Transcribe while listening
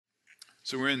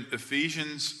So we're in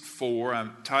Ephesians 4.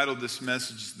 I've titled this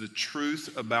message, The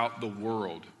Truth About the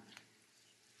World.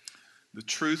 The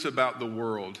truth about the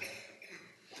world.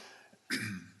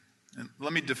 And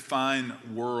let me define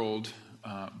world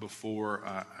before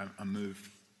I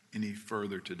move any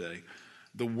further today.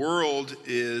 The world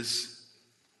is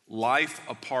life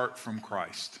apart from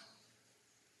Christ.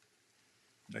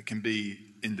 That can be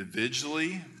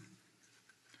individually,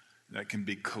 that can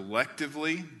be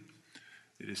collectively.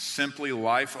 It is simply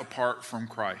life apart from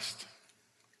Christ.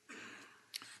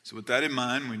 So with that in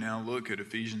mind, we now look at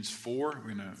Ephesians 4.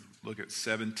 We're going to look at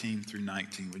 17 through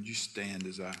 19. Would you stand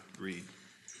as I read?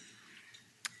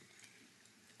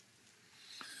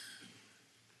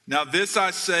 Now this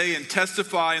I say and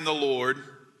testify in the Lord,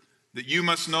 that you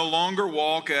must no longer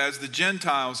walk as the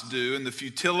Gentiles do in the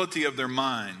futility of their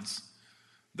minds.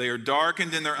 They are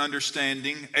darkened in their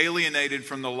understanding, alienated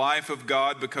from the life of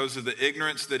God because of the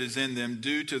ignorance that is in them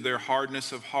due to their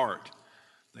hardness of heart.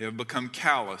 They have become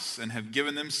callous and have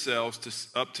given themselves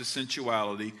up to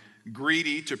sensuality,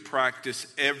 greedy to practice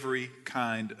every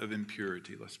kind of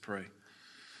impurity. Let's pray.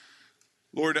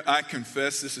 Lord, I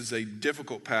confess this is a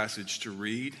difficult passage to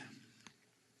read.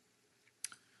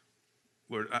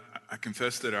 Lord, I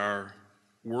confess that our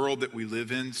world that we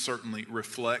live in certainly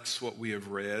reflects what we have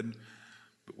read.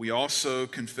 But we also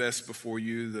confess before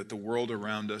you that the world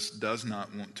around us does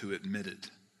not want to admit it.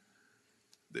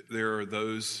 That there are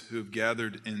those who have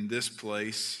gathered in this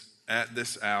place at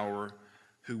this hour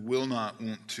who will not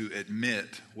want to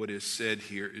admit what is said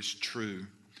here is true.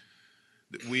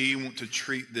 That we want to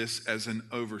treat this as an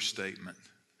overstatement.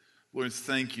 Lord,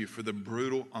 thank you for the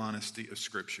brutal honesty of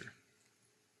Scripture.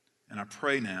 And I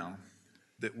pray now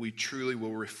that we truly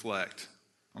will reflect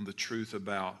on the truth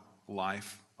about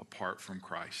life apart from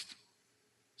Christ.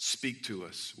 Speak to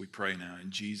us, we pray now. In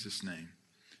Jesus' name,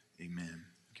 amen.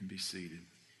 You can be seated.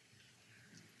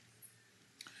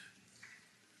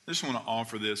 I just want to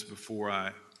offer this before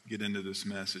I get into this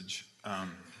message.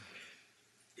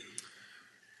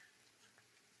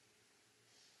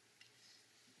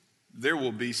 There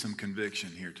will be some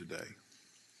conviction here today.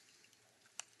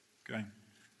 Okay?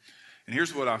 And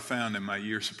here's what I found in my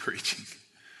years of preaching.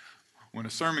 When a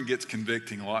sermon gets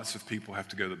convicting, lots of people have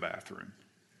to go to the bathroom.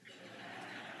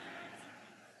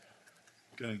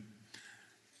 Okay?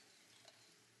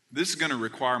 This is going to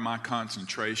require my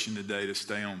concentration today to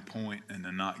stay on point and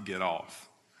to not get off.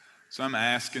 So I'm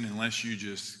asking, unless you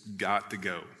just got to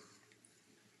go,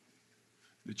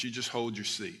 that you just hold your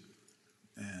seat.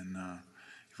 And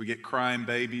if we get crying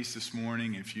babies this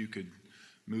morning, if you could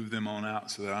move them on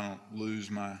out so that I don't lose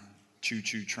my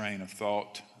choo-choo train of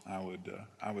thought, I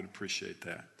would appreciate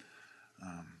that.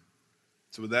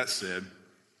 So with that said,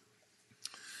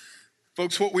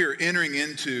 folks, what we are entering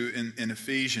into in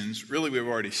Ephesians, really we've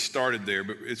already started there,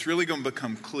 but it's really going to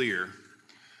become clear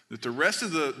that the rest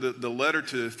of the letter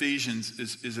to Ephesians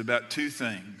is about two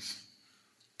things.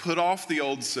 Put off the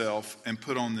old self and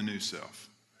put on the new self.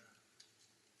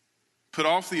 Put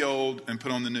off the old and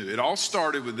put on the new. It all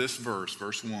started with this verse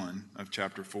 1 of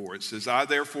chapter 4. It says, I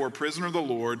therefore, a prisoner of the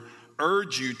Lord,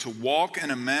 urge you to walk in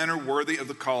a manner worthy of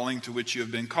the calling to which you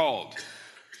have been called.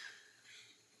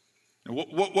 Now,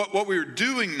 what we're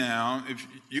doing now, if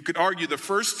you could argue the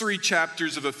first 3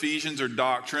 chapters of Ephesians are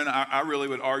doctrine. I really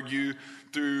would argue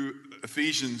through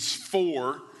Ephesians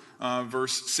 4,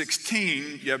 verse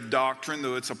 16, you have doctrine,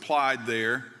 though it's applied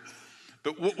there.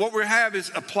 But what we have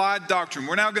is applied doctrine.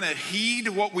 We're now going to heed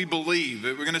what we believe.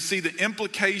 We're going to see the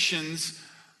implications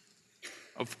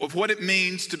of what it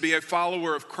means to be a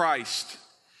follower of Christ.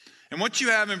 And what you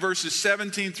have in verses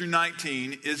 17 through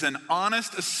 19 is an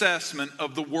honest assessment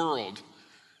of the world.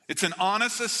 It's an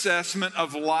honest assessment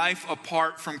of life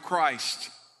apart from Christ.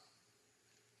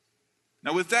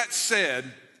 Now with that said,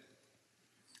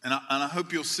 and I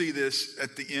hope you'll see this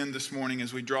at the end this morning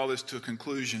as we draw this to a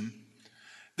conclusion,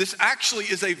 this actually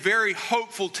is a very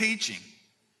hopeful teaching.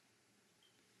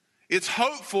 It's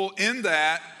hopeful in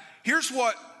that here's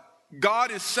what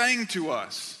God is saying to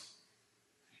us.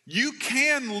 You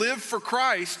can live for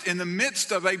Christ in the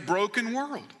midst of a broken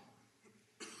world.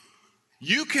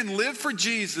 You can live for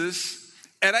Jesus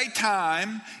at a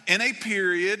time, in a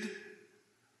period,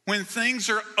 when things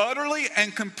are utterly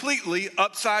and completely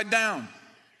upside down.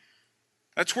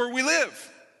 That's where we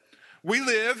live. We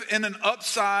live in an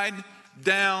upside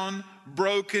down,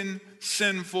 broken,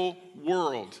 sinful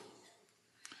world.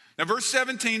 Now, verse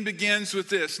 17 begins with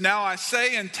this. Now I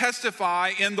say and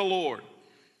testify in the Lord.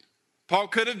 Paul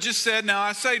could have just said, now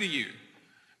I say to you.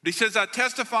 But he says, I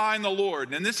testify in the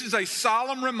Lord. And this is a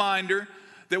solemn reminder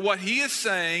that what he is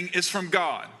saying is from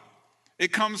God.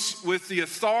 It comes with the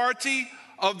authority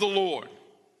of the Lord.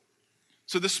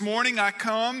 So this morning I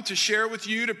come to share with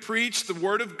you, to preach the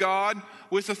Word of God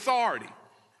with authority.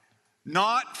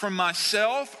 Not from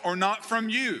myself or not from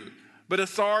you, but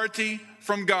authority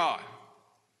from God.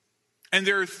 And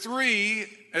there are three,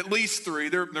 at least three,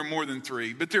 there are more than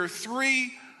three, but there are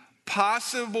three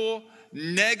possible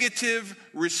negative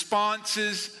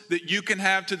responses that you can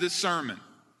have to this sermon.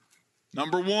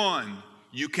 Number one,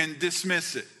 you can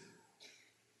dismiss it.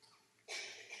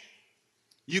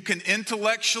 You can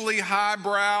intellectually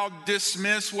highbrow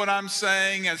dismiss what I'm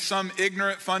saying as some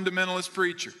ignorant fundamentalist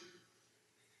preacher.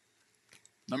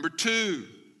 Number two,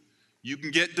 you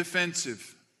can get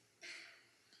defensive.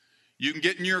 You can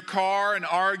get in your car and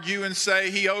argue and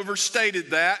say, he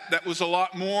overstated that. That was a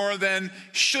lot more than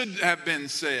should have been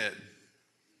said.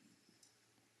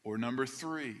 Or number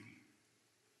three,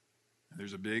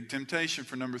 there's a big temptation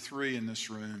for number three in this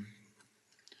room.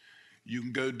 You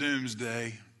can go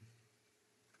doomsday.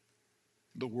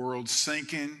 The world's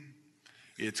sinking.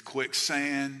 It's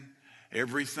quicksand.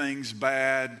 Everything's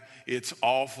bad. It's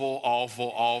awful,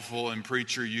 awful, awful. And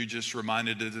preacher, you just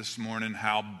reminded us this morning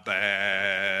how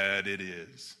bad it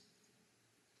is.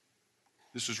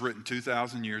 This was written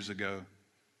 2,000 years ago.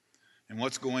 And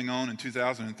what's going on in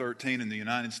 2013 in the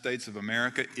United States of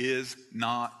America is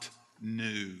not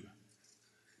new.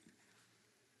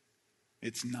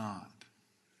 It's not.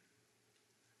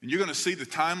 And you're going to see the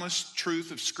timeless truth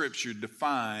of Scripture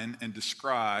define and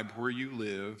describe where you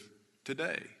live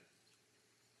today.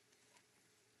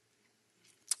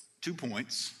 2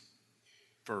 points.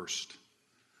 First,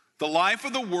 the life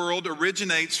of the world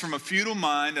originates from a futile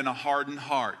mind and a hardened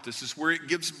heart. This is where it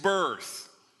gives birth.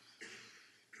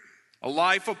 A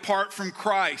life apart from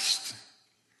Christ.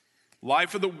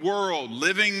 Life of the world,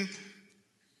 living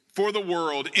for the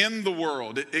world, in the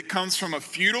world. It comes from a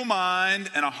futile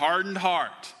mind and a hardened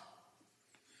heart.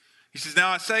 He says, now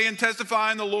I say and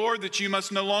testify in the Lord that you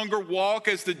must no longer walk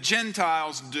as the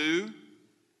Gentiles do.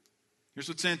 Here's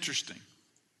what's interesting.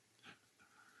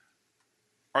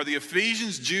 Are the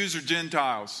Ephesians Jews or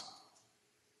Gentiles?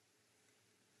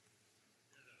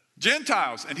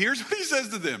 Gentiles. And here's what he says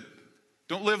to them.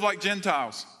 Don't live like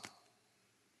Gentiles.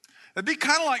 It'd be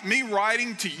kind of like me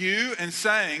writing to you and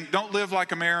saying, don't live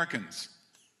like Americans.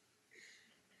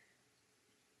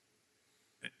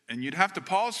 And you'd have to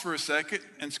pause for a second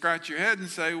and scratch your head and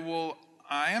say, well,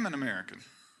 I am an American.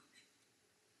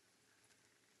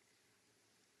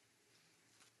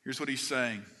 Here's what he's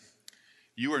saying.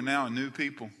 You are now a new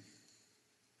people.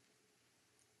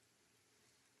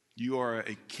 You are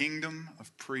a kingdom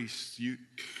of priests.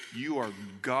 You are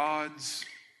God's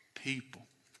people.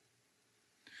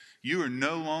 You are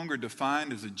no longer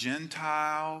defined as a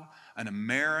Gentile, an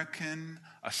American,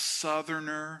 a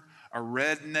Southerner, a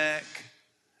redneck,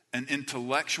 an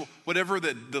intellectual, whatever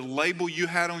the label you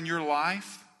had on your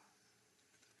life.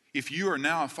 If you are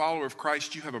now a follower of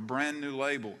Christ, you have a brand new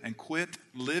label. And quit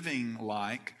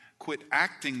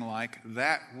acting like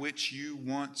that which you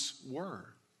once were.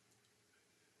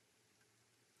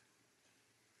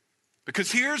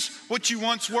 Because here's what you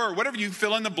once were. Whatever you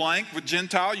fill in the blank with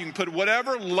Gentile, you can put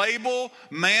whatever label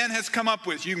man has come up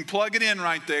with. You can plug it in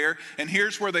right there. And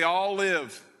here's where they all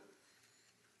live.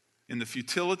 In the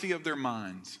futility of their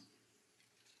minds.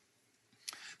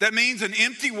 That means an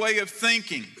empty way of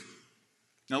thinking.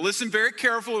 Now listen very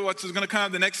carefully what's going to come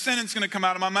out. The next sentence is going to come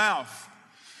out of my mouth.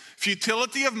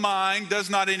 Futility of mind does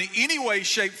not in any way,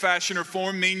 shape, fashion, or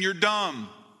form mean you're dumb.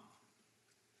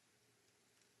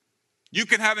 You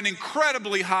can have an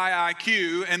incredibly high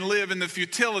IQ and live in the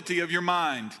futility of your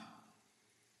mind.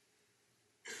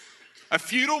 A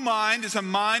futile mind is a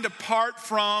mind apart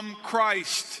from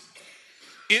Christ.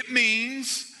 It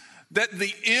means that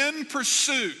the end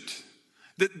pursuit,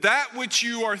 that which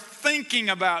you are thinking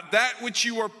about, that which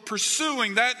you are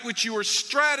pursuing, that which you are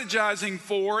strategizing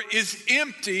for is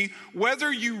empty,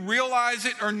 whether you realize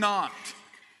it or not.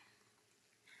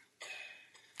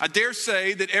 I dare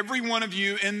say that every one of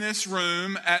you in this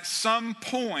room at some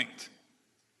point,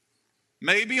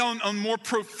 maybe on more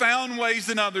profound ways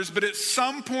than others, but at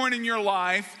some point in your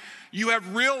life, you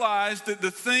have realized that the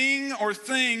thing or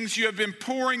things you have been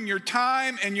pouring your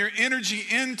time and your energy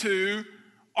into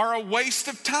are a waste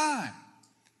of time.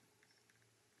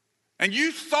 And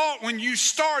you thought when you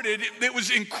started it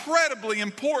was incredibly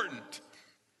important.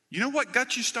 You know what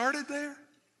got you started there?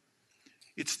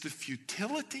 It's the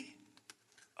futility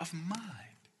of mind.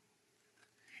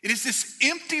 It is this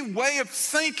empty way of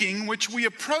thinking which we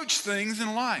approach things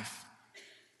in life.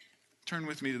 Turn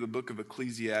with me to the book of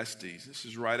Ecclesiastes. This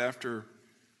is right after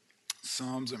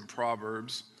Psalms and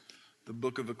Proverbs, the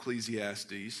book of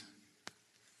Ecclesiastes.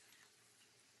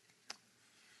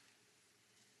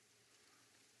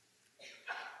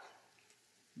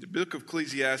 The book of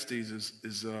Ecclesiastes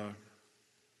is a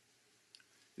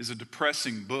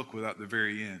depressing book without the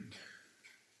very end.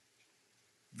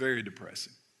 Very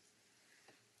depressing.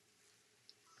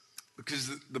 Because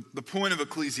the point of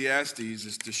Ecclesiastes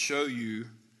is to show you,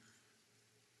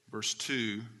 verse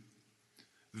 2,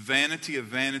 vanity of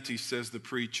vanities, says the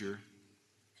preacher.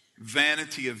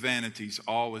 Vanity of vanities,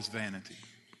 all is vanity.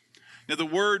 Now the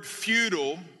word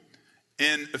futile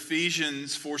in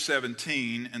Ephesians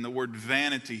 4:17 and the word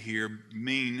vanity here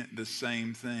mean the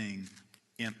same thing.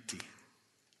 Empty.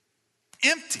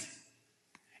 Empty.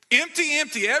 Empty,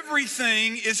 empty.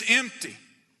 Everything is empty.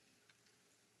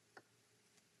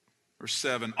 Verse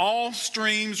 7, all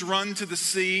streams run to the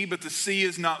sea, but the sea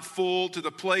is not full. To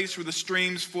the place where the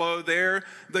streams flow, there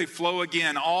they flow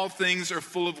again. All things are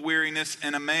full of weariness,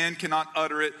 and a man cannot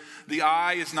utter it. The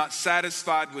eye is not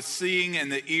satisfied with seeing,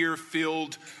 and the ear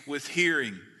filled with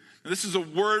hearing. Now, this is a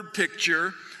word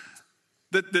picture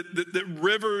that the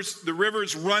river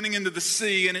is running into the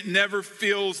sea, and it never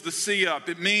fills the sea up.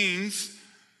 It means,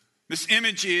 this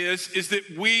image is that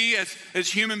we as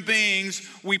human beings,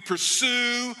 we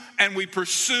pursue and we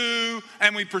pursue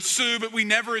and we pursue, but we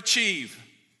never achieve.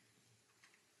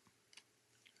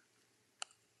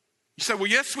 You say, well,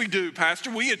 yes, we do,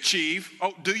 Pastor. We achieve.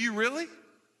 Oh, do you really?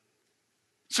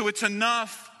 So it's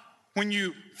enough when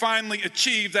you finally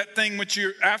achieve that thing which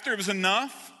you're after. It was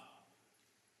enough.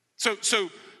 So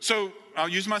I'll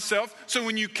use myself. So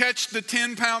when you catch the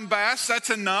 10-pound bass, that's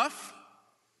enough.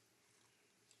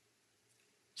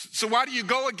 So why do you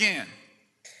go again?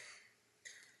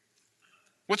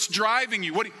 What's driving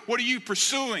you? What are you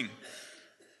pursuing?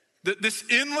 This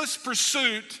endless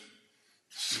pursuit,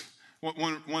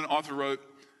 one author wrote,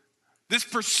 this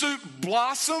pursuit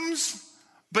blossoms,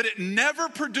 but it never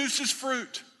produces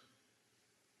fruit.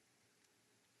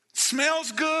 It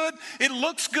smells good, it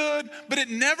looks good, but it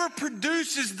never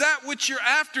produces that which you're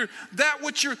after, that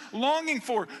which you're longing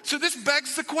for. So this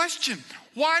begs the question,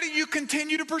 why do you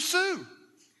continue to pursue?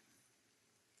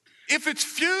 If it's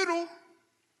futile,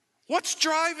 what's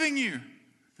driving you?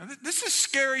 Now, this is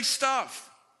scary stuff.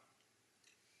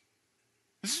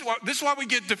 This is why we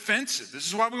get defensive. This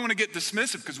is why we want to get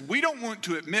dismissive, because we don't want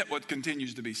to admit what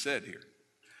continues to be said here.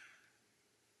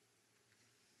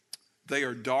 They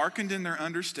are darkened in their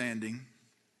understanding,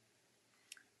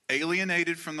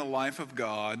 alienated from the life of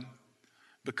God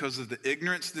because of the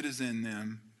ignorance that is in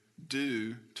them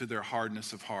due to their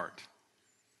hardness of heart.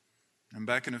 I'm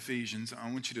back in Ephesians.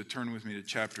 I want you to turn with me to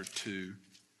chapter 2.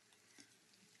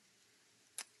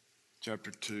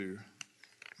 Chapter 2.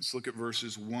 Let's look at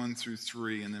verses 1 through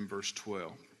 3 and then verse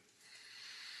 12.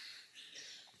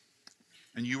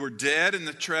 And you were dead in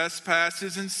the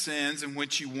trespasses and sins in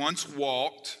which you once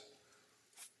walked,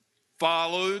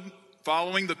 following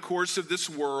the course of this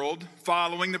world,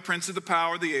 following the prince of the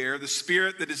power of the air, the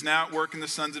spirit that is now at work in the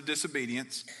sons of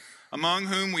disobedience, among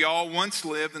whom we all once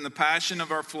lived in the passion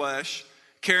of our flesh,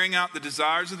 carrying out the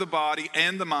desires of the body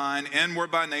and the mind, and were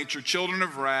by nature children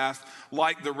of wrath,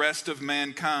 like the rest of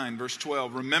mankind. Verse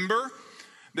 12, remember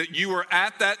that you were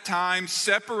at that time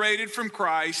separated from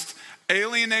Christ,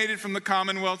 alienated from the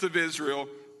commonwealth of Israel,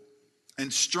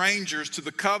 and strangers to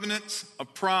the covenants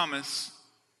of promise,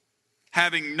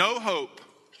 having no hope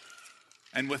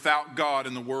and without God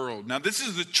in the world. Now, this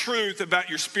is the truth about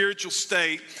your spiritual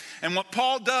state. And what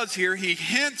Paul does here, he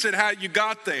hints at how you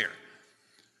got there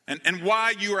and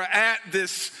why you are at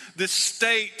this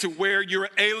state to where you're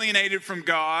alienated from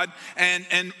God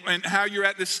and how you're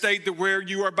at this state to where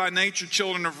you are by nature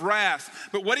children of wrath.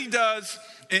 But what he does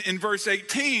in verse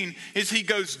 18 is he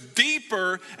goes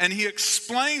deeper and he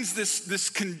explains this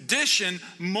condition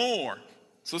more.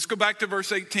 So let's go back to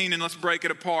verse 18 and let's break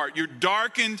it apart. You're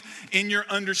darkened in your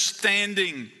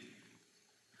understanding.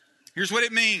 Here's what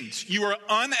it means. You are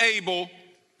unable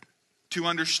to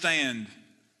understand.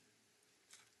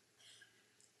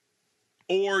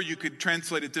 Or you could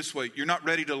translate it this way. You're not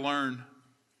ready to learn.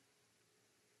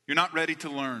 You're not ready to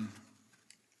learn.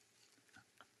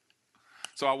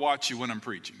 So I watch you when I'm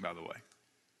preaching, by the way.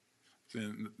 So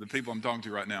the people I'm talking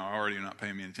to right now are already not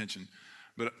paying me attention.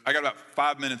 But I got about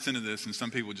 5 minutes into this and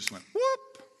some people just went,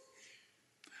 whoop.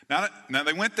 Now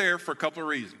they went there for a couple of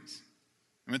reasons.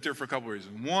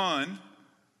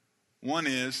 One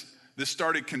is this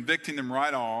started convicting them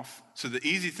right off. So the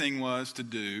easy thing was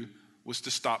to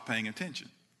stop paying attention.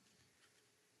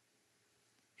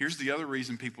 Here's the other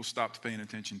reason people stopped paying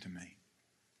attention to me.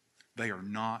 They are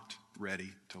not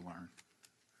ready to learn.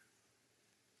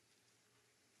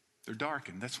 They're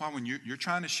darkened. That's why when you're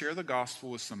trying to share the gospel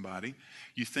with somebody,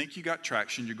 you think you got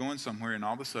traction, you're going somewhere, and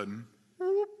all of a sudden,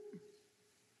 whoop,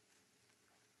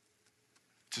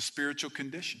 it's a spiritual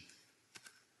condition.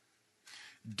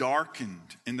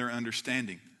 darkened in their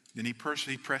understanding. Then he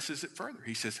presses it further.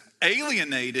 He says,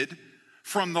 alienated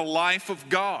from the life of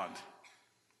God.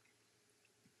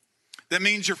 That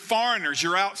means you're foreigners,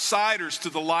 you're outsiders to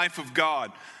the life of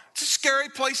God. It's a scary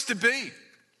place to be.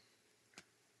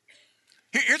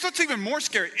 Here's what's even more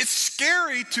scary. It's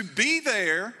scary to be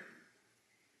there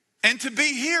and to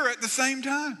be here at the same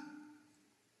time.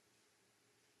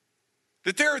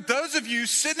 That there are those of you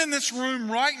sitting in this room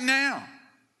right now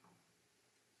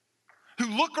who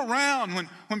look around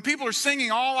when people are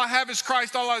singing, all I have is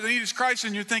Christ, all I need is Christ,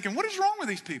 and you're thinking, what is wrong with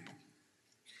these people?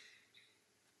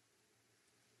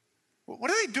 What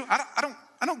do they do?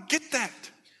 I don't get that.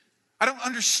 I don't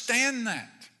understand that.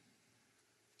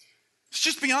 Let's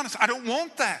just be honest. I don't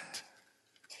want that.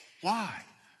 Why?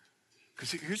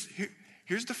 Because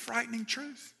here's the frightening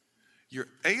truth. You're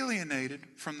alienated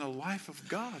from the life of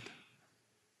God.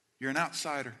 You're an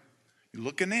outsider. You're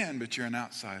looking in, but you're an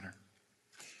outsider.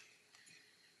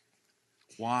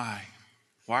 Why?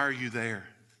 Why are you there?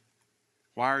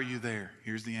 Why are you there?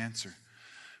 Here's the answer.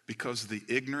 Because of the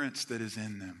ignorance that is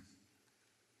in them.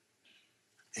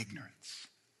 Ignorance.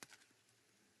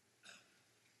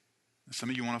 Some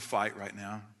of you want to fight right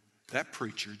now. That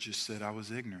preacher just said I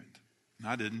was ignorant. And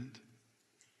I didn't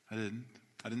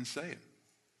say it.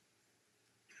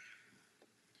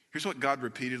 Here's what God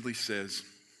repeatedly says.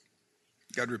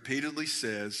 God repeatedly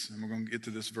says, and we're going to get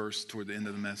to this verse toward the end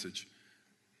of the message,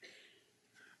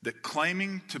 that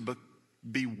claiming to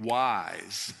be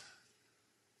wise,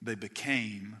 they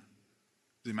became,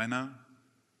 does anybody know?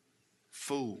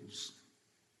 Fools.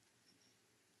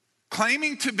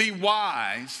 Claiming to be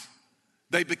wise,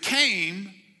 they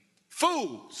became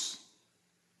fools.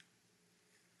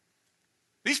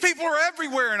 These people are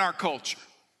everywhere in our culture.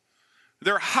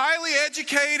 They're highly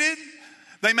educated,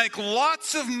 they make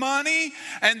lots of money,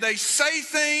 and they say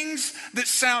things that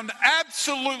sound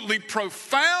absolutely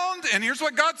profound. And here's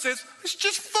what God says, it's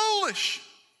just foolish.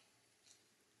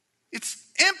 It's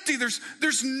empty.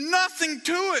 There's nothing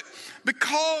to it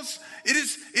because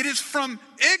it is from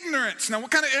ignorance. Now, what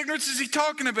kind of ignorance is he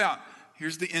talking about?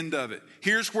 Here's the end of it.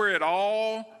 Here's where it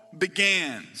all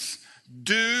begins.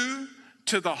 Due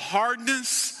to the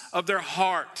hardness of their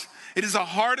heart. It is a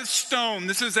heart of stone.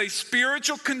 This is a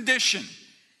spiritual condition.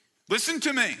 Listen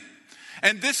to me.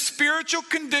 And this spiritual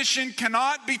condition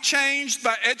cannot be changed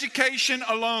by education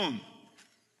alone.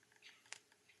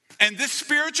 And this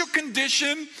spiritual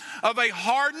condition of a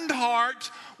hardened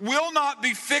heart will not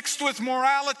be fixed with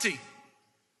morality.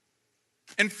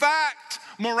 In fact,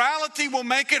 morality will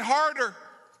make it harder.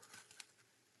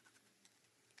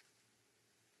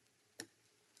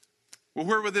 Well,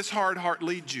 where will this hard heart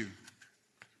lead you?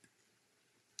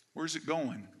 Where's it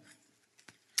going?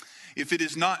 If it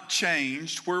is not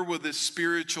changed, where will this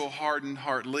spiritual hardened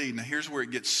heart lead? Now, here's where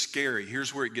it gets scary.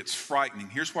 Here's where it gets frightening.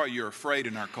 Here's why you're afraid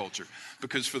in our culture.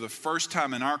 Because for the first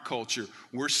time in our culture,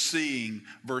 we're seeing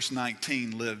verse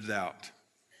 19 lived out.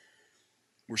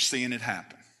 We're seeing it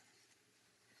happen.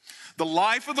 The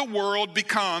life of the world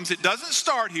becomes, it doesn't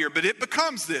start here, but it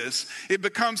becomes this. It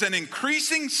becomes an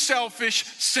increasing selfish,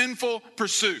 sinful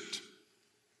pursuit.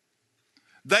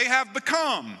 They have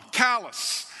become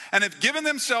callous and have given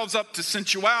themselves up to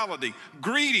sensuality,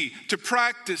 greedy to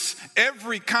practice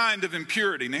every kind of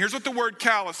impurity. Now here's what the word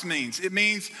callous means. It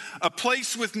means a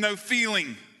place with no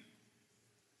feeling.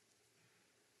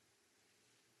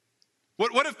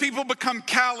 What have people become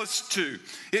callous to?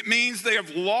 It means they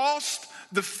have lost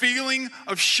the feeling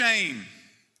of shame.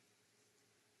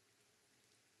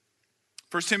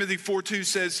 1 Timothy 4:2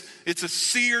 says it's a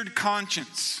seared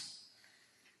conscience.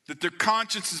 That their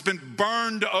conscience has been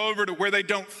burned over to where they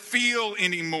don't feel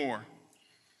anymore.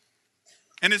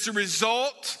 And as a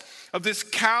result of this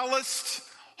calloused,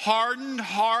 hardened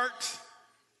heart,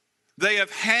 they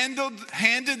have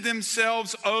handed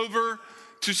themselves over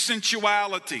to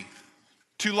sensuality,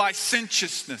 to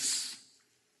licentiousness.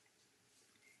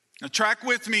 Now track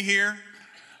with me here.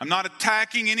 I'm not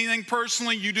attacking anything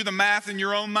personally. You do the math in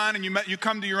your own mind and you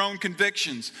come to your own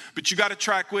convictions. But you got to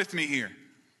track with me here.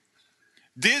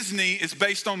 Disney is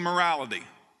based on morality.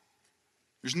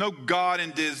 There's no God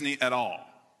in Disney at all.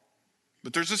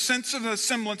 But there's a sense of a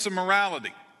semblance of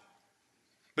morality.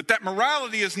 But that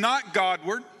morality is not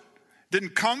Godward.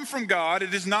 Didn't come from God.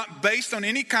 It is not based on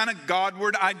any kind of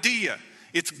Godward idea.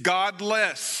 It's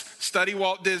godless. Study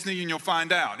Walt Disney and you'll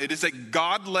find out. It is a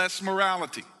godless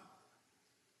morality.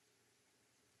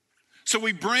 So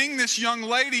we bring this young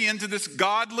lady into this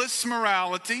godless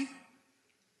morality.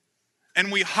 And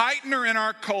we heighten her in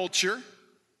our culture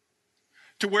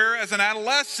to where as an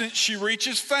adolescent she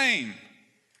reaches fame.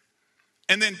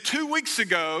 And then 2 weeks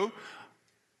ago,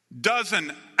 does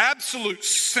an absolute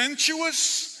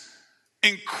sensuous,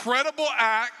 incredible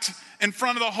act in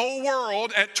front of the whole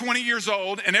world at 20 years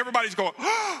old, and everybody's going,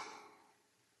 oh!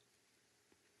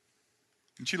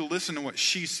 I want you to listen to what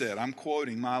she said. I'm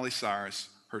quoting Miley Cyrus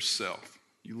herself.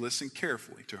 You listen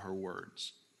carefully to her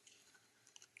words.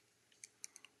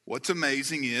 What's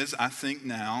amazing is, I think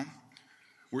now,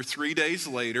 we're 3 days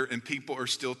later and people are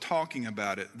still talking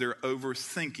about it. They're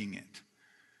overthinking it.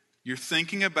 You're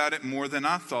thinking about it more than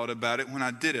I thought about it when I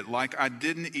did it. Like I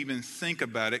didn't even think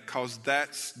about it because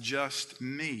that's just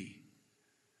me.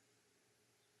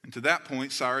 And to that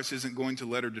point, Cyrus isn't going to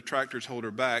let her detractors hold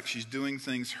her back. She's doing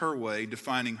things her way,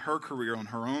 defining her career on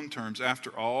her own terms.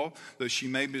 After all, though she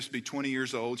may just be 20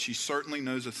 years old, she certainly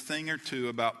knows a thing or two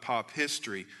about pop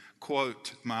history.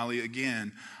 Quote, Miley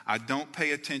again, I don't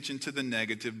pay attention to the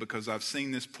negative because I've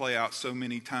seen this play out so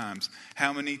many times.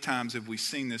 How many times have we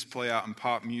seen this play out in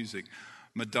pop music?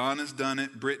 Madonna's done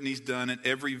it. Britney's done it.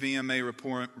 Every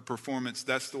VMA performance,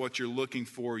 that's what you're looking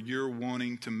for. You're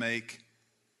wanting to make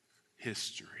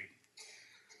history.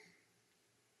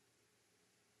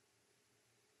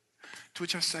 To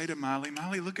which I say to Miley,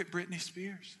 Miley, look at Britney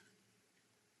Spears.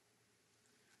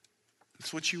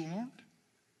 That's what you want?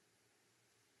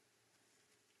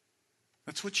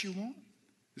 That's what you want?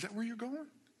 Is that where you're going?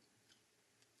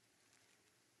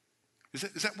 Is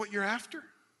that what you're after?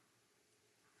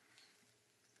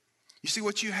 You see,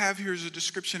 what you have here is a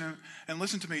description of, and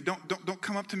listen to me, don't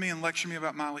come up to me and lecture me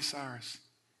about Miley Cyrus.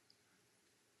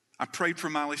 I prayed for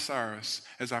Miley Cyrus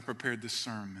as I prepared this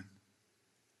sermon.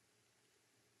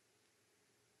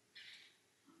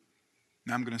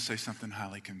 Now I'm going to say something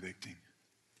highly convicting.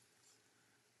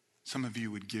 Some of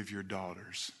you would give your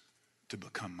daughters to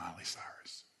become Miley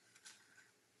Cyrus.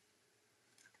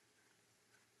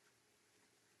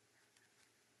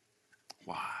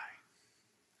 Why?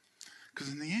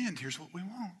 Because in the end, here's what we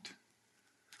want.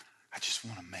 I just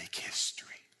want to make history.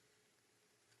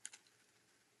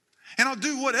 And I'll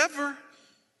do whatever.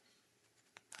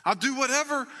 I'll do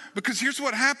whatever, because here's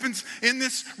what happens in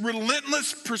this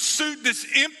relentless pursuit, this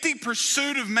empty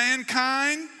pursuit of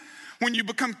mankind. When you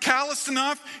become callous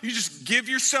enough, you just give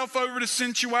yourself over to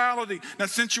sensuality. Now,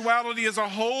 sensuality is a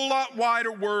whole lot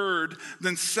wider word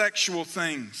than sexual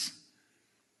things.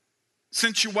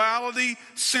 Sensuality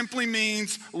simply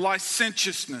means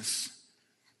licentiousness.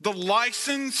 The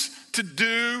license to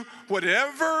do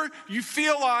whatever you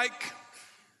feel like.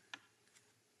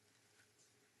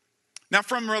 Now,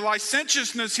 from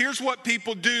licentiousness, here's what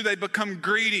people do. They become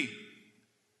greedy.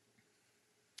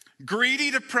 Greedy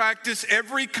to practice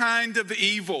every kind of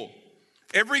evil,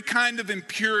 every kind of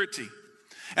impurity.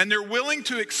 And they're willing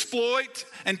to exploit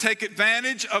and take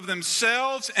advantage of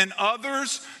themselves and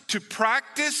others to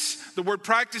practice. The word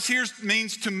practice here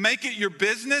means to make it your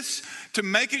business, to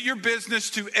make it your business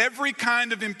to every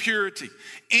kind of impurity,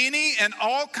 any and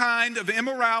all kind of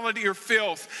immorality or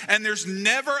filth. And there's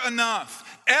never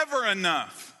enough, ever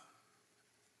enough.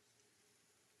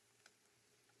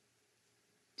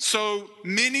 So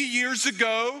many years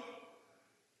ago,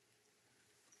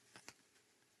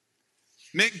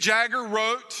 Mick Jagger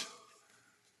wrote,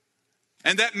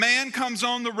 and that man comes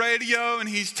on the radio and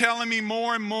he's telling me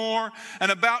more and more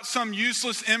and about some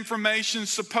useless information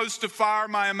supposed to fire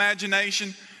my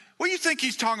imagination. What do you think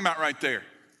he's talking about right there?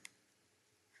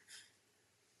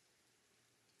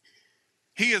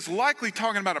 He is likely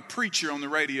talking about a preacher on the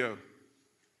radio.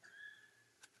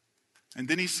 And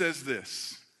then he says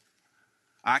this,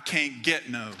 I can't get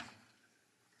no.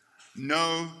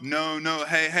 No,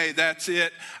 hey, that's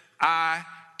it. I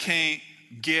can't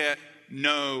get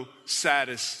no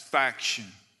satisfaction.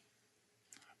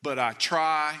 But I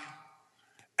try,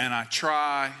 and I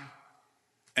try,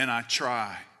 and I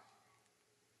try.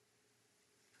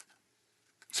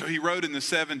 So he wrote in the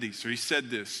 70s, or he said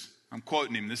this. I'm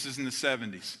quoting him. This is in the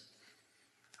 70s.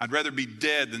 I'd rather be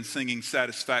dead than singing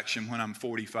satisfaction when I'm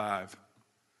 45.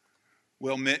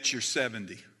 Well, Mitch, you're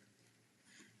 70.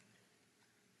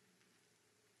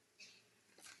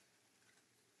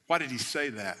 Why did he say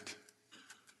that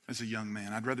as a young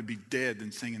man? I'd rather be dead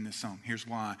than singing this song. Here's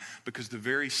why. Because the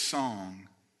very song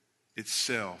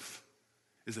itself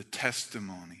is a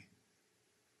testimony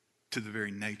to the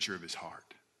very nature of his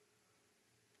heart.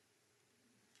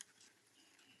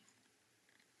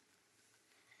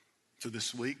 So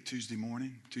this week, Tuesday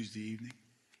morning, Tuesday evening,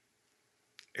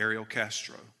 Ariel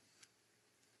Castro,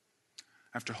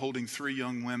 after holding 3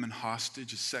 young women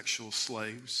hostage as sexual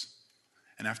slaves,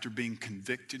 and after being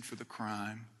convicted for the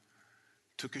crime,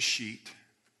 took a sheet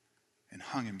and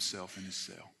hung himself in his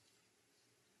cell.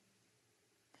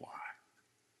 Why?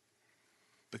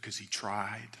 Because he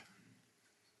tried,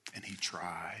 and he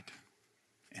tried,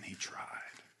 And he tried.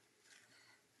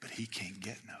 But he can't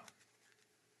get no.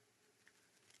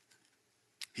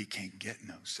 He can't get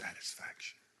no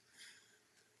satisfaction.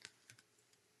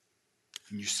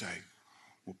 And you say,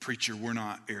 well, preacher, we're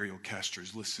not Ariel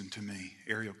Castros. Listen to me.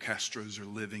 Ariel Castros are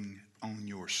living on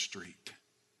your street.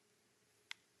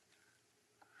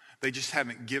 They just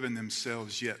haven't given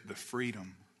themselves yet the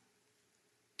freedom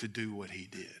to do what he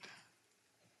did.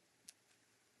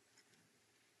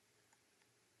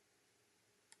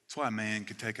 That's why a man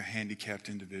could take a handicapped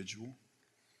individual,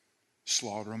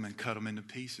 slaughter them, and cut them into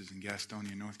pieces in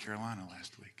Gastonia, North Carolina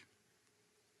last week.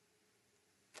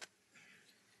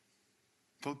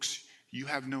 Folks, you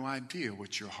have no idea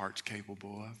what your heart's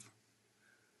capable of.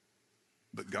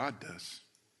 But God does.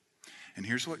 And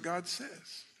here's what God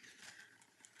says.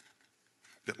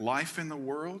 That life in the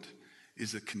world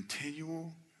is a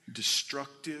continual,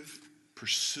 destructive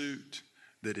pursuit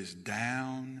that is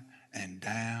down and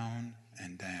down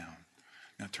and down.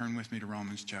 Now turn with me to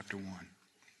Romans chapter 1.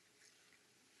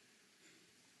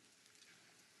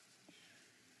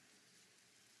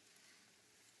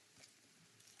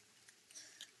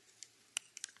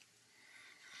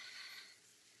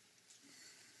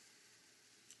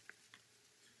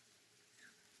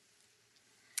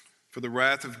 For the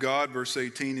wrath of God, verse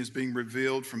 18, is being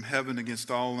revealed from heaven against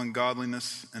all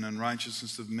ungodliness and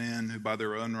unrighteousness of men who by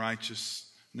their unrighteousness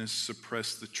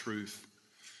suppress the truth.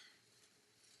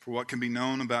 For what can be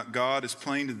known about God is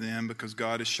plain to them because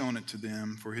God has shown it to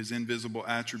them. For his invisible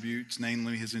attributes,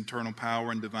 namely his eternal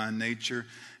power and divine nature,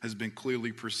 has been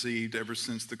clearly perceived ever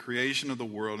since the creation of the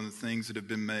world and the things that have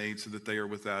been made, so that they are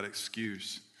without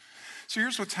excuse. So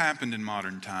here's what's happened in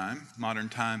modern time. Modern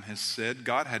time has said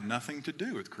God had nothing to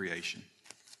do with creation.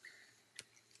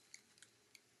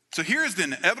 So here's the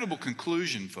inevitable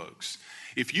conclusion, folks.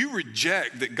 If you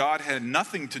reject that God had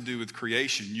nothing to do with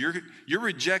creation, you're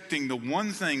rejecting the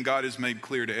one thing God has made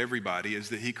clear to everybody, is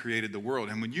that he created the world.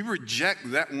 And when you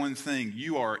reject that one thing,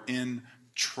 you are in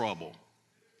trouble.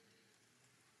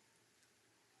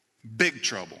 Big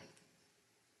trouble.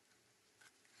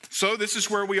 So this is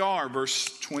where we are,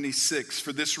 verse 26.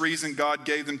 For this reason, God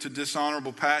gave them to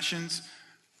dishonorable passions.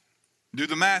 Do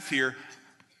the math here.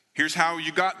 Here's how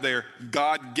you got there.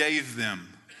 God gave them.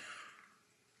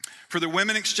 For the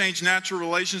women exchanged natural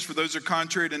relations for those who are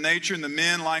contrary to nature, and the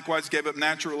men likewise gave up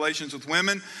natural relations with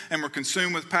women and were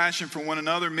consumed with passion for one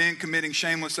another, men committing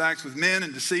shameless acts with men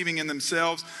and deceiving in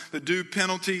themselves the due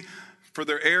penalty for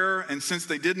their error. And since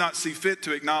they did not see fit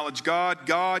to acknowledge God,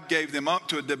 God gave them up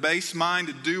to a debased mind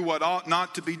to do what ought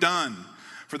not to be done.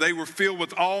 For they were filled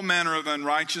with all manner of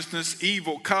unrighteousness,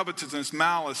 evil, covetousness,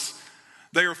 malice.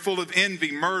 They are full of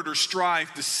envy, murder,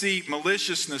 strife, deceit,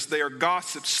 maliciousness. They are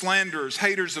gossips, slanderers,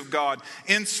 haters of God,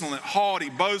 insolent, haughty,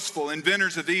 boastful,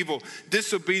 inventors of evil,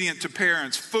 disobedient to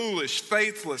parents, foolish,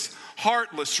 faithless,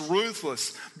 heartless,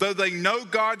 ruthless. Though they know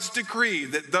God's decree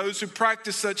that those who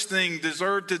practice such things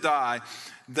deserve to die,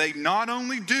 they not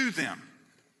only do them,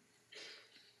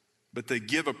 but they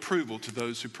give approval to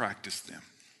those who practice them.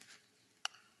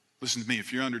 Listen to me,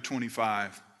 if you're under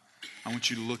 25, I want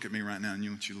you to look at me right now and I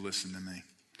want you to listen to me.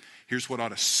 Here's what ought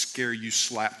to scare you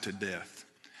slap to death.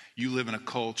 You live in a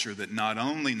culture that not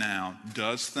only now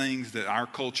does things that our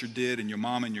culture did and your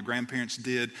mom and your grandparents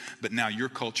did, but now your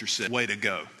culture said, way to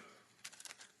go.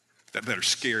 That better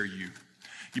scare you.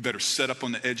 You better sit up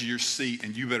on the edge of your seat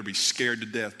and you better be scared to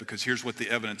death, because here's what the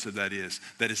evidence of that is.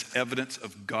 That is evidence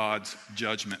of God's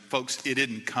judgment. Folks, it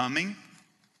isn't coming.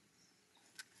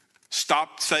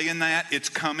 Stop saying that. It's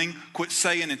coming. Quit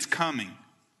saying it's coming.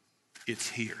 It's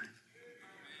here.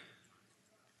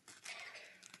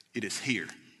 It is here.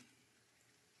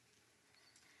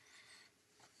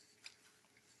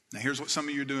 Now here's what some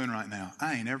of you are doing right now.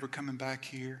 I ain't ever coming back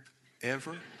here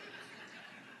ever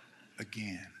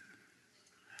again.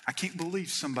 I can't believe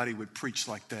somebody would preach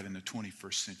like that in the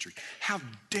 21st century. How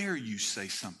dare you say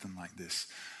something like this?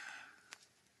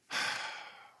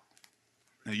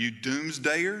 Now you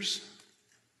doomsdayers,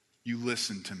 you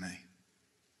listen to me.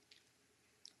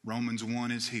 Romans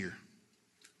 1 is here.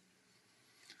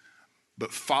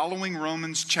 But following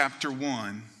Romans chapter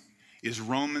 1 is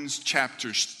Romans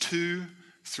chapters 2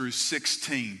 through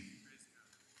 16.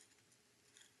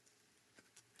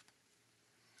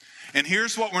 And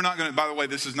here's what we're not going to, by the way,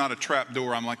 this is not a trap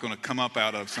door I'm like going to come up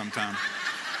out of sometime.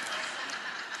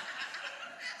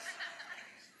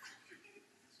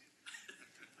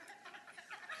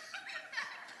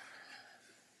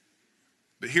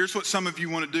 But here's what some of you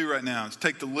want to do right now is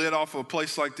take the lid off of a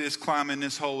place like this, climb in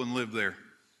this hole and live there.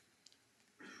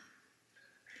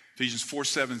 Ephesians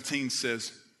 4:17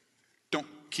 says, don't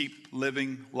keep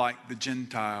living like the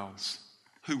Gentiles.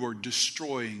 who are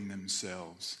destroying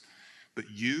themselves. But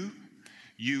you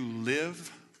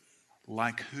live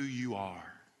like who you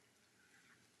are.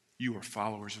 You are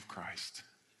followers of Christ.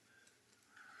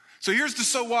 So here's the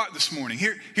so what this morning.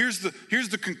 Here's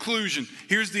the conclusion.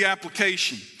 Here's the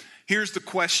application. Here's the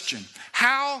question.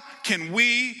 How can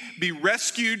we be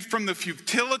rescued from the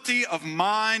futility of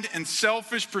mind and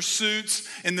selfish pursuits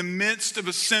in the midst of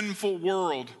a sinful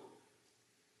world?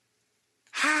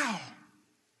 How?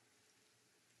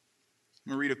 I'm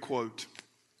going to read a quote.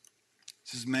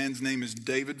 This man's name is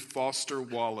David Foster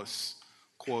Wallace.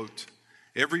 Quote,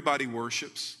 "Everybody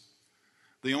worships.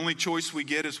 The only choice we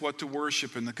get is what to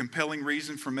worship, and the compelling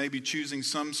reason for maybe choosing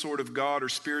some sort of God or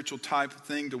spiritual type of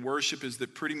thing to worship is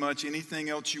that pretty much anything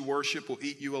else you worship will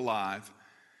eat you alive.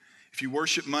 If you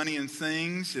worship money and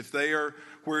things, if they are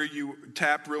where you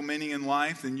tap real meaning in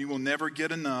life, then you will never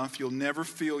get enough. You'll never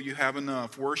feel you have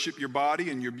enough. Worship your body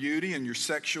and your beauty and your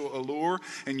sexual allure,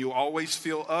 and you'll always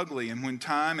feel ugly. And when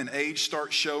time and age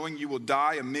start showing, you will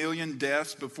die a million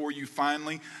deaths before you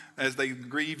finally, as they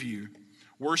grieve you.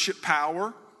 Worship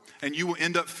power, and you will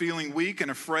end up feeling weak and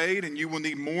afraid, and you will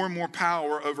need more and more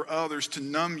power over others to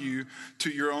numb you to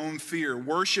your own fear.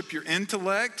 Worship your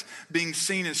intellect, being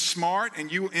seen as smart,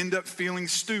 and you will end up feeling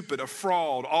stupid, a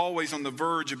fraud, always on the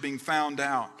verge of being found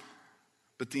out.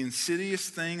 But the insidious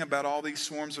thing about all these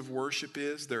forms of worship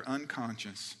is they're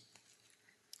unconscious.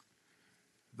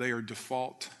 They are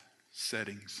default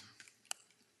settings."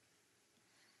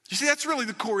 You see, that's really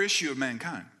the core issue of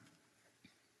mankind.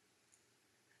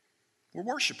 We're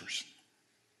worshipers.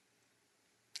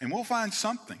 And we'll find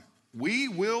something. We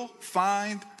will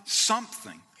find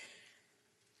something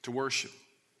to worship.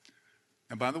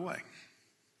 And by the way,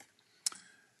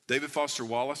 David Foster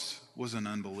Wallace was an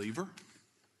unbeliever.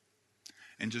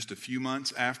 And just a few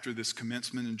months after this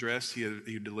commencement address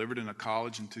he delivered in a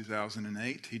college in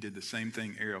 2008, he did the same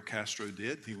thing Ariel Castro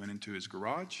did. He went into his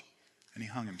garage and he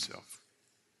hung himself.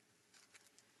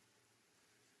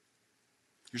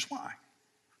 Here's why.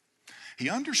 He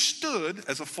understood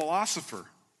as a philosopher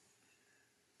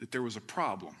that there was a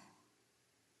problem.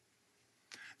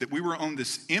 That we were on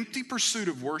this empty pursuit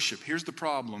of worship. Here's the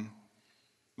problem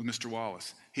with Mr.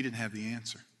 Wallace. He didn't have the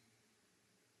answer.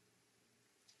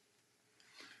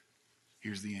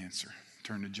 Here's the answer.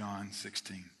 Turn to John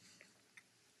 16.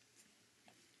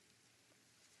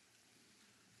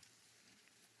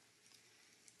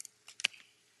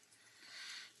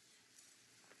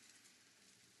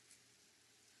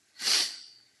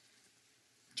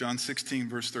 John 16,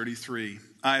 verse 33.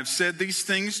 "I have said these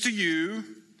things to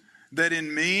you, that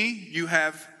in me you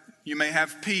may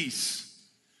have peace.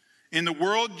 In the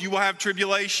world you will have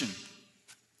tribulation."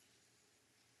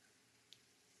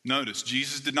 Notice,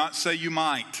 Jesus did not say you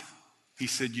might. He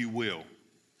said you will.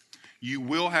 You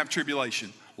will have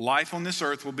tribulation. Life on this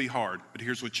earth will be hard. But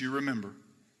here's what you remember.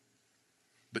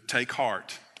 But take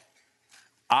heart.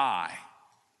 I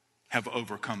have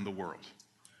overcome the world.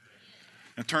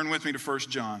 Now turn with me to 1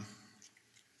 John.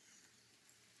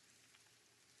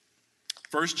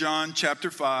 1 John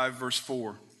chapter 5, verse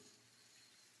 4.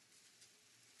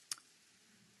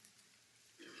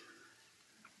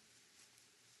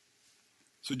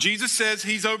 So Jesus says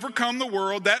he's overcome the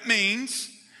world. That means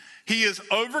he has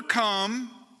overcome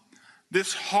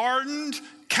this hardened,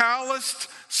 calloused,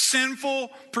 sinful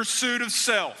pursuit of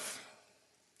self.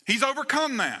 He's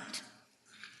overcome that.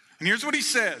 And here's what he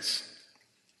says.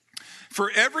 "For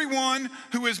everyone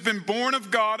who has been born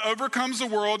of God overcomes the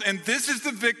world, and this is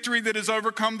the victory that has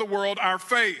overcome the world, our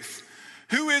faith.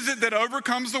 Who is it that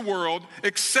overcomes the world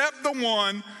except the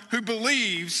one who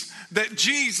believes that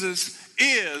Jesus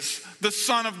is the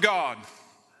Son of God?"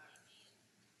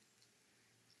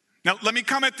 Now, let me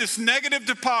come at this negative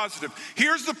to positive.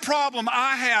 Here's the problem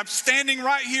I have standing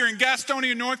right here in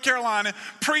Gastonia, North Carolina,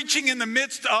 preaching in the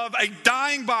midst of a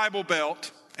dying Bible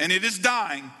Belt, and it is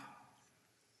dying.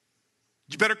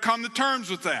 You better come to terms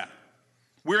with that.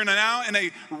 We're now in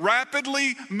a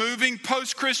rapidly moving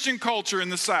post-Christian culture in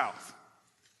the South.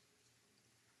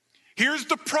 Here's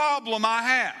the problem I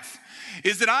have,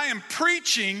 is that I am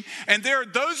preaching, and there are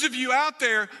those of you out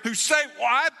there who say,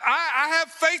 well, I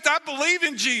have faith, I believe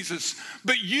in Jesus,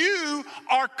 but you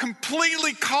are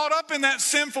completely caught up in that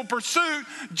sinful pursuit,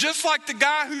 just like the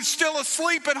guy who's still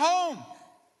asleep at home.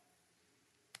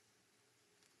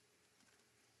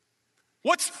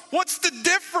 What's the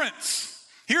difference?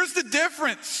 Here's the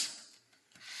difference.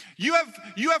 You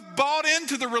have bought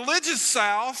into the religious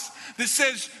South that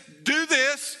says, do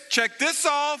this, check this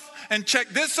off, and check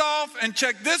this off, and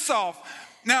check this off.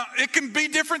 Now, it can be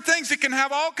different things. It can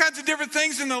have all kinds of different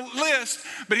things in the list,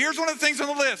 but here's one of the things on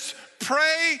the list.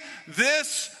 Pray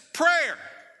this prayer.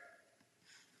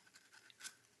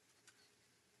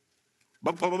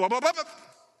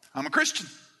 I'm a Christian.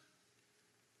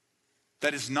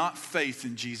 That is not faith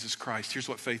in Jesus Christ. Here's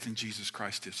what faith in Jesus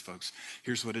Christ is, folks.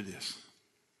 Here's what it is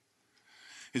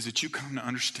that you come to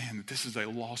understand that this is a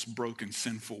lost, broken,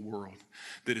 sinful world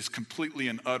that is completely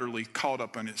and utterly caught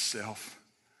up in itself.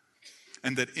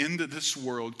 And that into this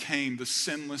world came the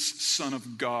sinless Son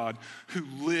of God who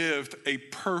lived a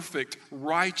perfect,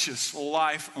 righteous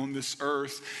life on this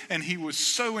earth. And he was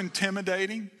so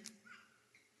intimidating,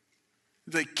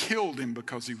 they killed him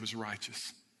because he was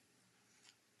righteous.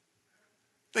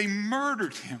 They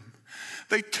murdered him.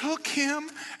 They took him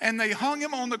and they hung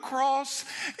him on the cross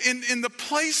in the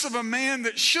place of a man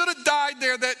that should have died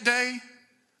there that day.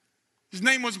 His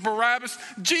name was Barabbas.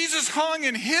 Jesus hung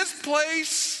in his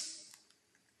place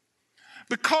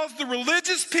because the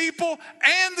religious people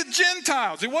and the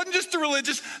Gentiles, it wasn't just the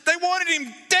religious, they wanted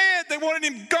him dead, they wanted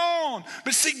him gone.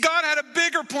 But see, God had a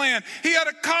bigger plan. He had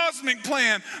a cosmic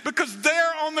plan, because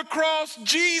there on the cross,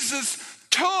 Jesus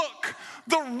took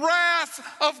the wrath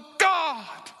of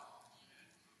God.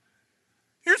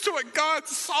 Here's what God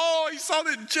saw. He saw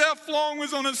that Jeff Long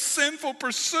was on a sinful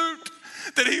pursuit,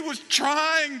 that he was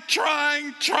trying,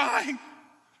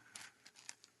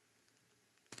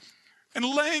 and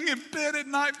laying in bed at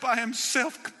night by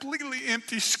himself, completely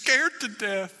empty, scared to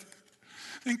death,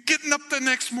 and getting up the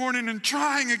next morning and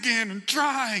trying again and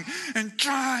trying.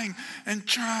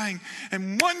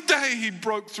 And one day he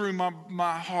broke through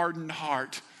my hardened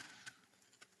heart.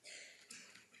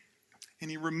 And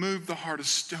he removed the heart of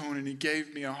stone and he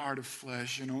gave me a heart of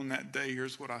flesh. And on that day,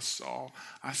 here's what I saw.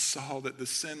 I saw that the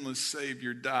sinless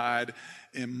Savior died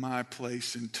in my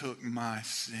place and took my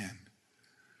sin.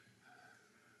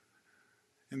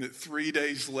 And that 3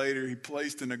 days later, he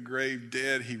placed in a grave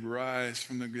dead, he rise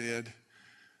from the dead,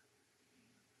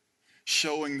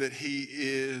 showing that he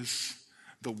is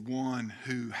the one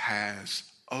who has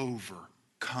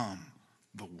overcome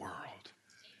the world.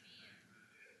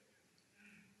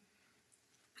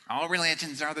 All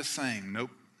religions are the same. Nope.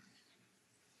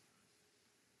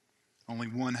 Only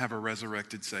one have a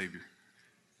resurrected Savior.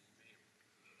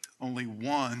 Only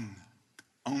one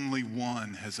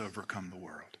has overcome the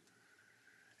world.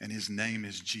 And his name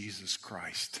is Jesus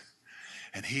Christ.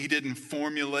 And he didn't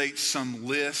formulate some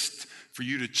list for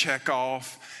you to check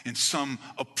off and some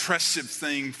oppressive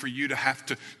thing for you to have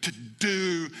to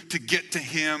do to get to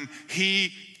him.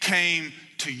 He came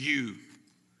to you.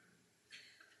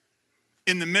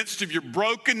 In the midst of your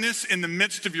brokenness, in the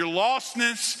midst of your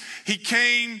lostness, he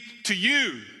came to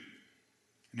you.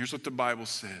 And here's what the Bible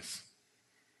says.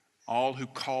 All who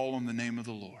call on the name of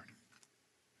the Lord,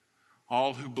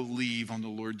 all who believe on the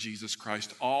Lord Jesus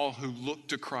Christ, all who look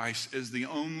to Christ as the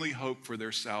only hope for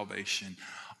their salvation,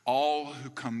 all who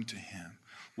come to him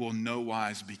will no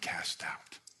wise be cast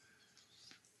out.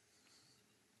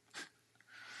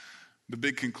 The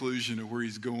big conclusion of where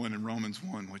he's going in Romans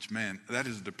 1, which, man, that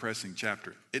is a depressing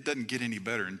chapter. It doesn't get any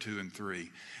better in 2 and 3.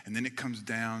 And then it comes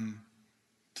down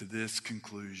to this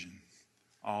conclusion.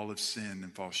 All have sinned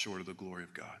and fall short of the glory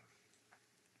of God.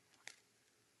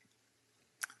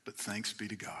 But thanks be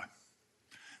to God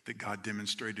that God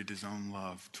demonstrated his own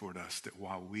love toward us, that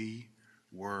while we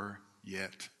were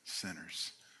yet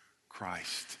sinners,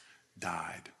 Christ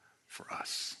died for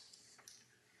us.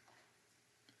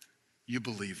 You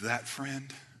believe that,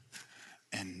 friend,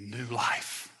 and new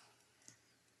life.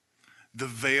 The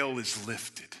veil is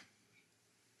lifted.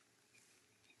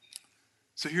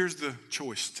 So here's the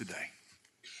choice today.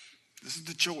 This is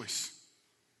the choice.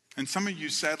 And some of you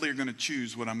sadly are going to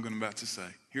choose what I'm about to say.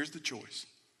 Here's the choice.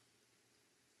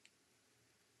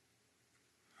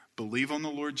 Believe on the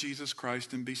Lord Jesus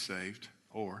Christ and be saved,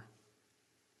 or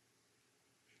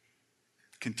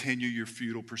continue your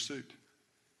futile pursuit.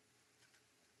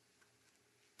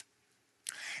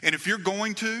 And if you're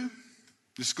going to,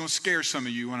 this is going to scare some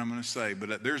of you what I'm going to say,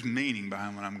 but there's meaning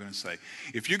behind what I'm going to say.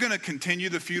 If you're going to continue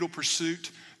the futile pursuit,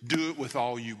 do it with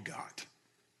all you've got.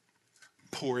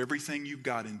 Pour everything you've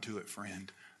got into it,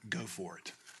 friend. Go for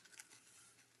it.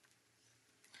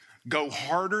 Go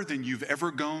harder than you've ever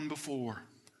gone before.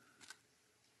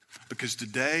 Because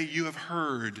today you have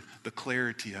heard the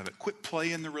clarity of it. Quit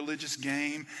playing the religious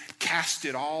game. Cast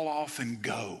it all off and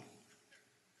go.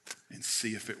 And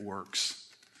see if it works.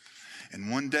 And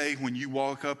one day when you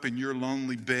walk up in your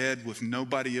lonely bed with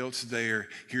nobody else there,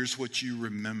 here's what you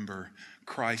remember.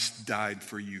 Christ died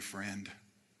for you, friend.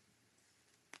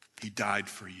 He died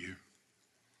for you.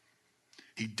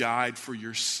 He died for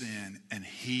your sin, and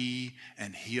he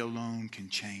alone can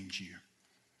change you.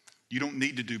 You don't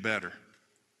need to do better.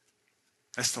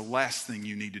 That's the last thing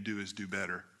you need to do is do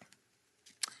better.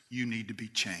 You need to be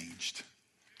changed.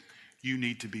 You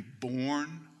need to be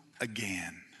born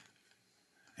again.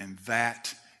 And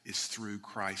that is through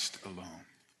Christ alone.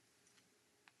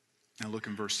 Now look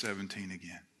in verse 17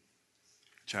 again,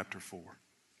 chapter 4.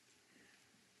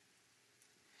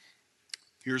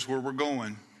 Here's where we're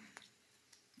going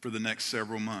for the next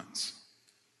several months.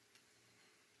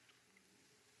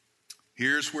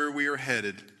 Here's where we are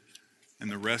headed in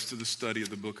the rest of the study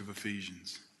of the book of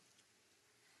Ephesians.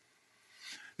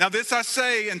 Now this I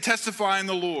say and testify in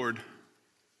the Lord,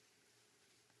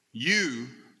 you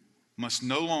must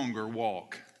no longer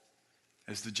walk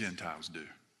as the Gentiles do.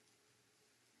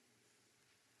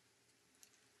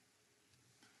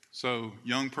 So,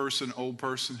 young person, old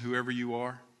person, whoever you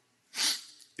are,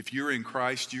 if you're in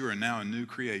Christ, you are now a new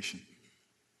creation.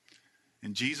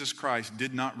 And Jesus Christ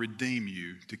did not redeem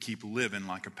you to keep living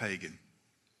like a pagan.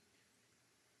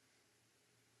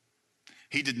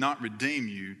 He did not redeem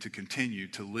you to continue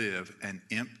to live an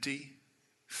empty,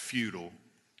 futile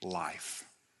life.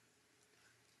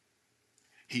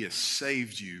 He has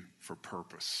saved you for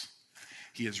purpose.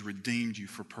 He has redeemed you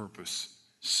for purpose.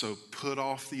 So put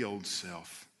off the old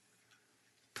self,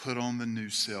 put on the new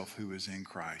self who is in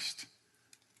Christ,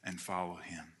 and follow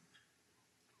him.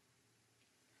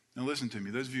 Now listen to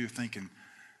me. Those of you who are thinking,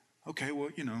 okay, well,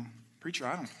 preacher,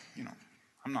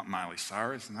 I'm not Miley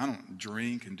Cyrus, and I don't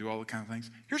drink and do all the kind of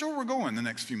things. Here's where we're going the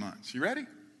next few months. You ready?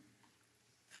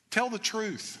 Tell the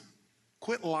truth.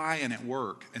 Quit lying at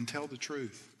work and tell the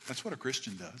truth. That's what a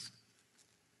Christian does.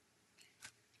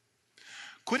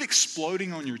 Quit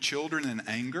exploding on your children in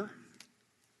anger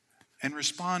and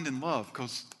respond in love,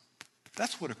 because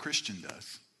that's what a Christian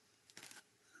does.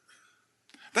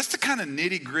 That's the kind of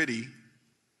nitty-gritty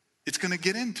it's going to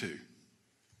get into,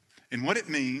 and what it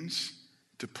means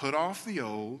to put off the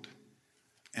old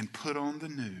and put on the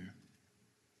new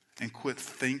and quit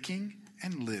thinking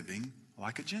and living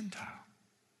like a Gentile,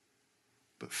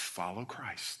 but follow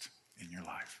Christ in your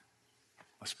life.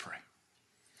 Let's pray.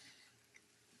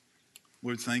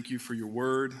 Lord, thank you for your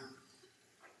word.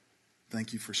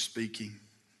 Thank you for speaking.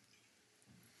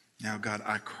 Now, God,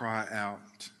 I cry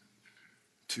out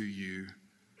to you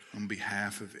on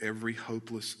behalf of every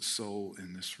hopeless soul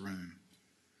in this room,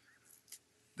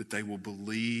 that they will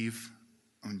believe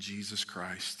on Jesus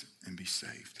Christ and be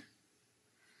saved.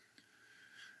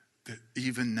 That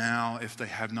even now, if they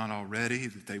have not already,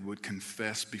 that they would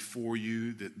confess before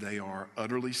you that they are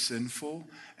utterly sinful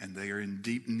and they are in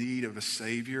deep need of a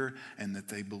Savior, and that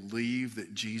they believe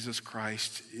that Jesus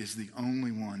Christ is the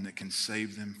only one that can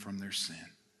save them from their sin.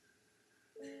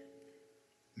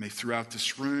 May throughout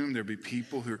this room there be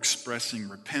people who are expressing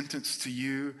repentance to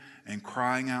you and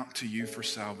crying out to you for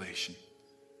salvation.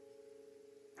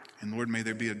 And Lord, may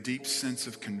there be a deep sense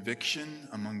of conviction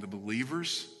among the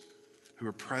believers who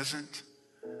are present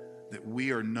that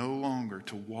we are no longer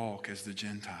to walk as the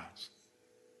Gentiles.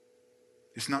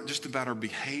 It's not just about our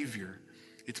behavior.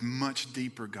 It's much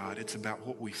deeper, God. It's about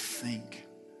what we think.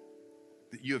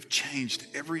 That you have changed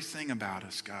everything about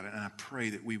us, God. And I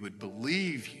pray that we would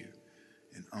believe you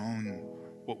and own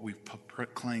what we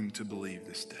claim to believe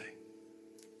this day.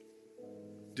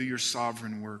 Do your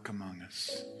sovereign work among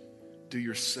us. Do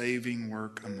your saving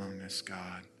work among us,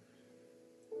 God.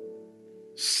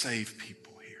 Save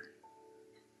people here.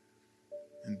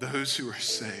 And those who are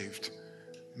saved,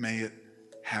 may it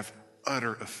have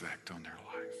utter effect on their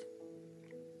life.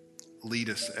 Lead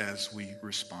us as we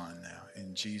respond now.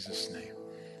 In Jesus' name,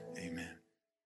 amen.